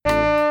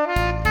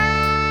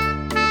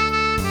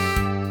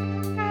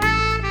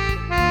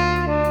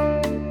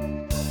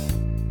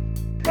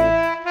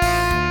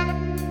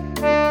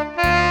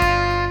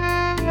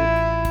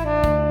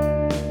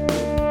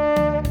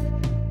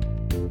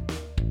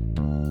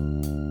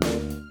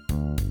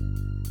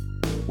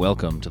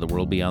Welcome to The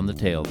World Beyond the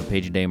Tale, the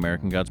Page a Day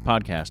American Gods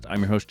podcast. I'm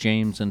your host,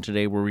 James, and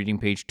today we're reading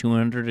page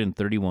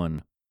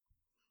 231.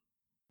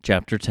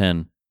 Chapter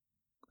 10.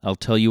 I'll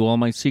tell you all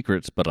my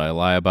secrets, but I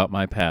lie about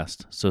my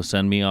past, so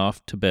send me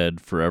off to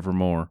bed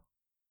forevermore.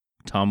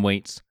 Tom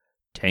Waits,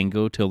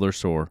 Tango Till They're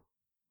Sore.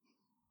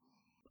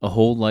 A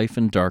whole life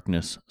in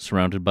darkness,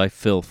 surrounded by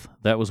filth,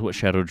 that was what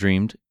Shadow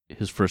dreamed,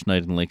 his first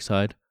night in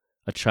Lakeside.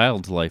 A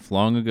child's life,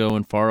 long ago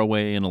and far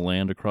away in a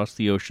land across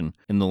the ocean,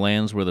 in the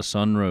lands where the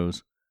sun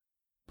rose.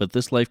 But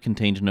this life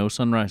contained no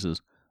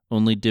sunrises,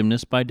 only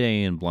dimness by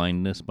day and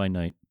blindness by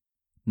night.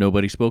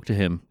 Nobody spoke to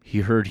him.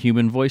 He heard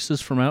human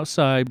voices from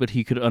outside, but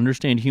he could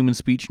understand human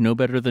speech no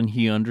better than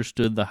he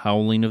understood the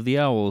howling of the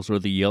owls or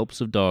the yelps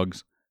of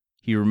dogs.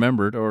 He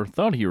remembered, or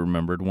thought he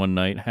remembered, one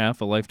night half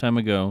a lifetime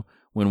ago,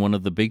 when one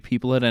of the big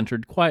people had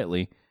entered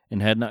quietly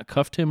and had not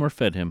cuffed him or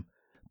fed him,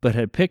 but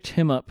had picked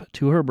him up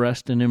to her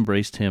breast and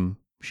embraced him.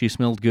 She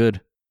smelled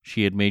good.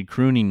 She had made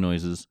crooning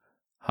noises.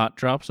 Hot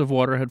drops of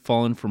water had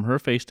fallen from her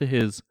face to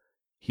his.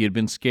 He had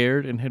been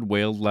scared and had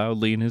wailed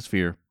loudly in his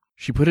fear.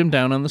 She put him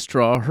down on the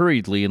straw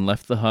hurriedly and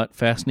left the hut,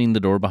 fastening the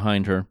door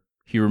behind her.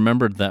 He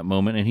remembered that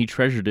moment, and he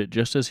treasured it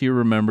just as he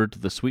remembered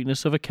the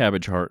sweetness of a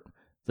cabbage heart,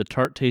 the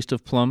tart taste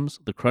of plums,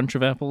 the crunch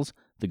of apples,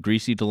 the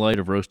greasy delight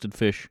of roasted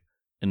fish.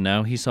 And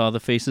now he saw the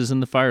faces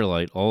in the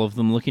firelight, all of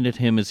them looking at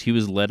him as he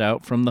was led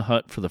out from the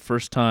hut for the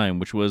first time,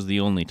 which was the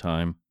only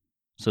time.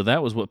 So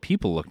that was what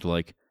people looked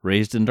like.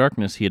 Raised in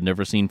darkness, he had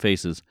never seen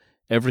faces.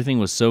 Everything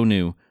was so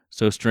new,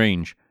 so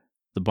strange.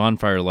 The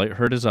bonfire light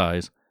hurt his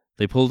eyes.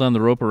 They pulled on the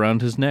rope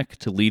around his neck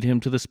to lead him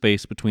to the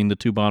space between the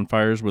two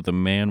bonfires where the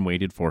man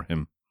waited for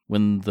him.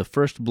 When the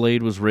first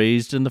blade was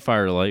raised in the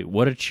firelight,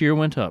 what a cheer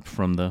went up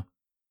from the...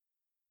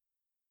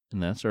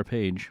 And that's our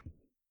page.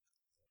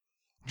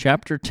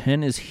 Chapter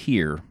 10 is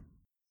here.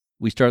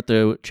 We start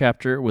the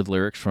chapter with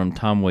lyrics from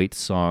Tom Waits'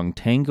 song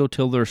Tango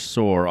Till They're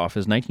Sore off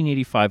his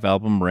 1985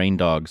 album Rain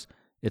Dogs.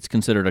 It's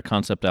considered a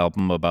concept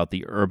album about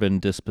the urban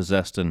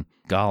dispossessed, and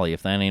golly,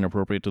 if that ain't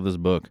appropriate to this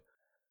book.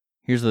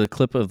 Here's the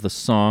clip of the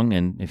song,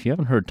 and if you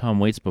haven't heard Tom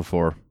Waits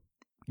before,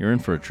 you're in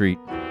for a treat.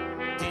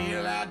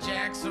 Deal out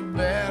jacks are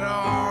better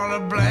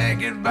on a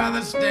blanket by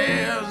the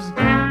stairs.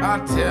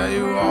 I tell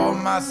you all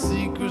my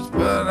secrets,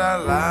 but I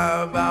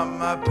lie about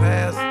my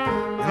past,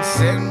 and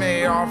send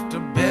me off to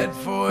bed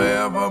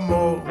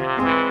forevermore.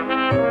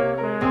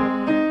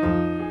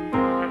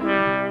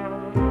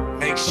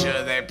 Make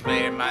sure they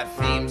play my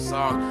theme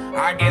song.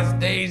 I guess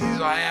Daisy's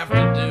all I have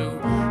to do.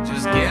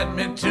 Just get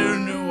me to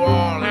New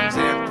Orleans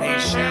and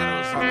paint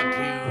shadows on the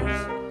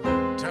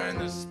pews. Turn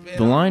the spin.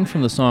 The line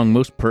from the song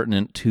most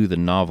pertinent to the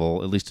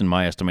novel, at least in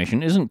my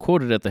estimation, isn't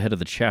quoted at the head of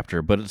the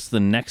chapter, but it's the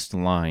next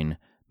line.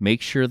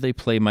 Make sure they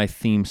play my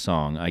theme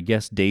song. I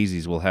guess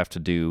Daisies will have to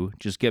do.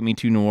 Just get me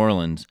to New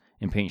Orleans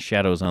and paint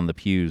shadows on the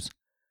pews.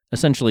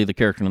 Essentially, the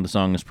character in the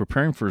song is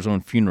preparing for his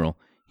own funeral.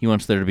 He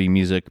wants there to be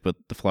music, but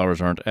the flowers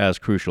aren't as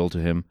crucial to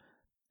him.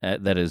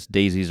 That is,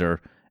 daisies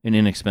are an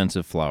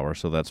inexpensive flower,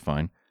 so that's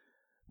fine.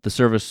 The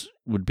service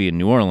would be in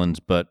New Orleans,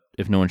 but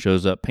if no one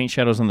shows up, paint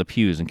shadows on the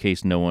pews in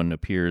case no one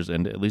appears,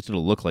 and at least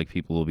it'll look like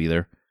people will be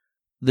there.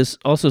 This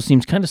also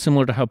seems kind of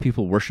similar to how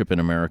people worship in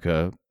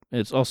America.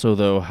 It's also,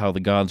 though, how the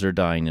gods are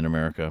dying in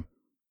America.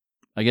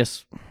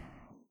 It's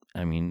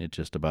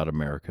just about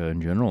America in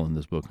general in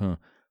this book, huh?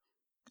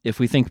 If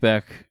we think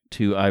back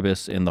to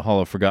Ibis in the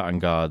Hall of Forgotten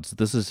Gods,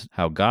 this is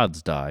how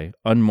gods die,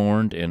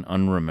 unmourned and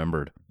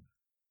unremembered.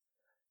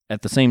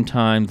 At the same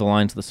time, the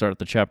lines at the start of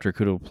the chapter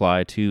could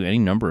apply to any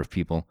number of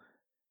people.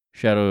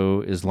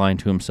 Shadow is lying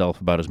to himself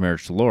about his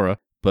marriage to Laura,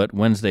 but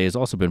Wednesday has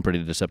also been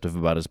pretty deceptive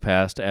about his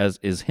past, as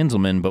is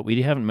Hinzelman, but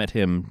we haven't met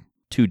him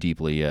too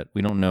deeply yet.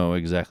 We don't know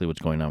exactly what's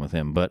going on with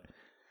him, but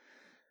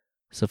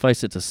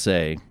suffice it to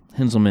say,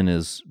 Hinzelman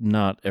is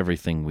not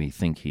everything we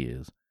think he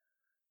is.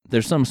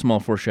 There's some small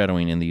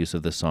foreshadowing in the use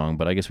of this song,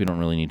 but I guess we don't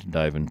really need to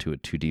dive into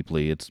it too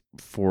deeply. It's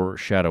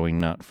foreshadowing,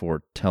 not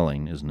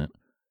foretelling, isn't it?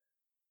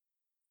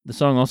 The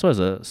song also has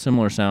a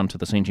similar sound to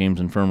the St. James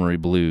Infirmary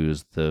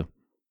blues, the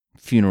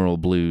funeral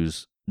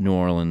blues, New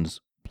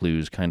Orleans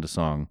blues kind of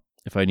song.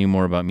 If I knew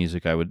more about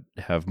music, I would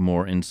have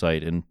more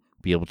insight and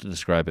be able to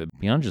describe it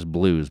beyond just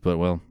blues, but,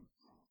 well,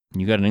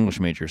 you got an English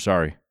major,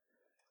 sorry.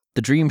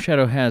 The dream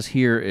Shadow has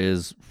here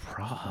is,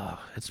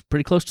 it's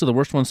pretty close to the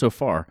worst one so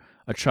far.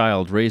 A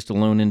child raised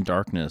alone in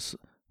darkness,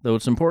 though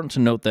it's important to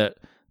note that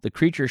the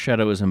creature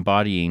Shadow is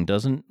embodying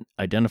doesn't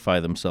identify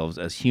themselves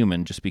as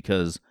human just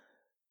because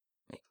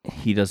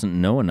he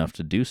doesn't know enough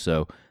to do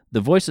so.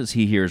 The voices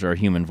he hears are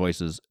human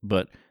voices,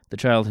 but the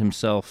child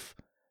himself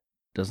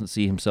doesn't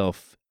see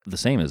himself the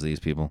same as these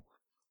people.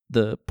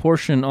 The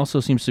portion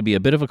also seems to be a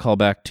bit of a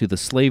callback to the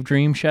slave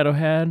dream Shadow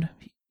had.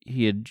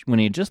 When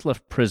he had just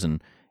left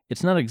prison.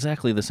 It's not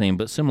exactly the same,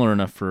 but similar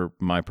enough for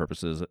my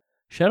purposes.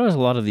 Shadow has a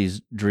lot of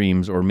these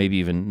dreams, or maybe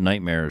even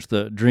nightmares.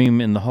 The dream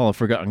in the Hall of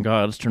Forgotten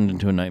Gods turned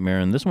into a nightmare,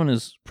 and this one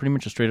is pretty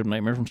much a straight-up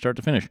nightmare from start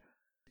to finish.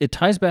 It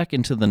ties back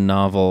into the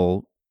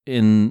novel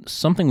in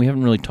something we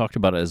haven't really talked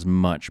about as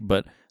much,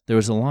 but there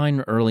was a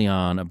line early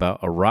on about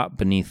a rot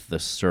beneath the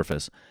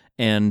surface,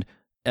 and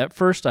At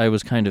first, I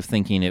was kind of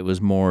thinking it was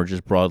more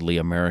just broadly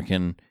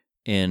American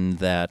in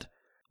that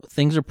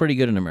things are pretty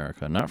good in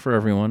America. Not for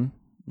everyone,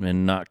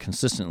 and not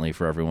consistently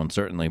for everyone,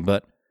 certainly,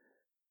 but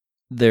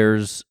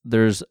there's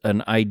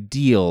an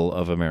ideal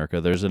of America.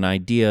 There's an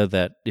idea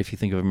that if you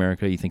think of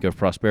America, you think of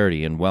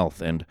prosperity and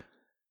wealth and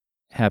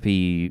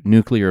happy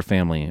nuclear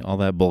family, all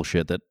that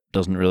bullshit that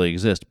doesn't really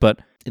exist. But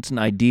it's an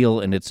ideal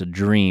and it's a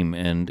dream,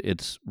 and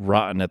it's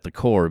rotten at the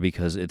core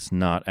because it's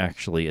not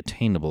actually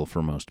attainable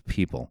for most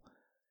people.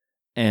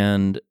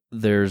 And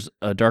there's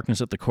a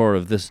darkness at the core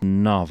of this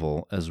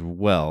novel as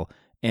well.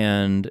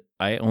 And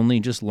I only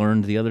just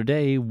learned the other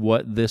day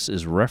what this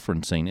is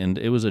referencing, and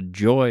it was a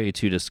joy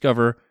to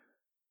discover,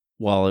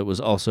 while it was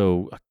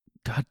also a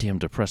goddamn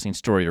depressing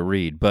story to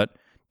read, but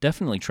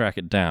definitely track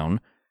it down.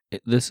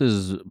 This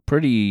is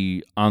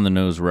pretty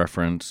on-the-nose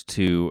reference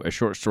to a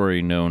short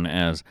story known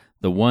as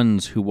The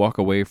Ones Who Walk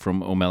Away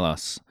from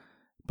Omelas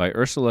by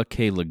Ursula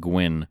K. Le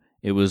Guin.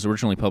 It was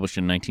originally published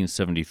in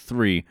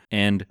 1973,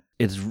 and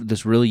it's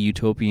this really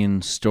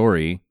utopian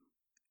story,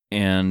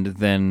 and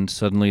then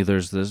suddenly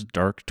there's this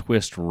dark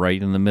twist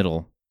right in the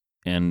middle,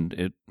 and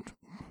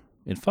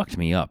it fucked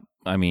me up.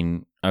 I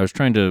mean, I was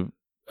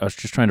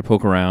just trying to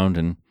poke around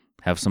and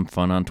have some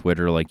fun on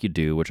Twitter like you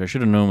do, which I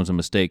should have known was a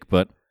mistake,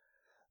 but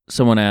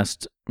someone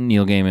asked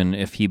Neil Gaiman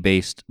if he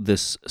based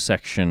this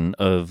section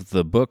of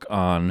the book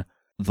on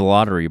The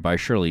Lottery by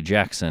Shirley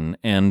Jackson,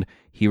 and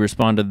he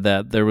responded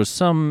that there was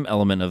some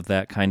element of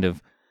that kind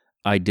of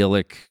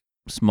idyllic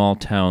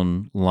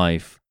small-town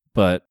life,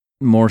 but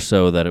more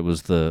so that it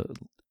was the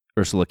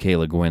Ursula K.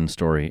 Le Guin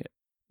story.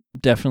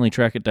 Definitely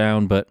track it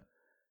down, but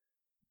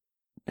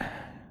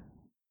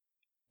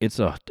it's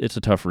a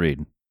tough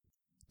read.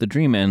 The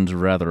dream ends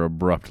rather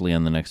abruptly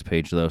on the next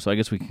page, though, so I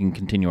guess we can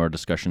continue our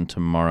discussion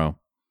tomorrow.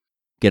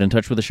 Get in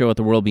touch with the show at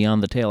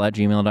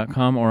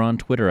theworldbeyondthetale@gmail.com or on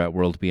Twitter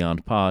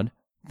 @worldbeyondpod.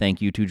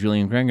 Thank you to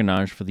Julian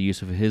Granganage for the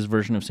use of his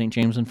version of St.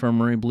 James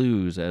Infirmary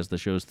Blues as the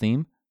show's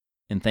theme.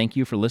 And thank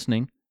you for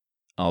listening.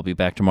 I'll be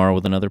back tomorrow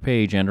with another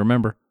page, and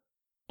remember,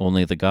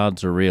 only the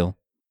gods are real.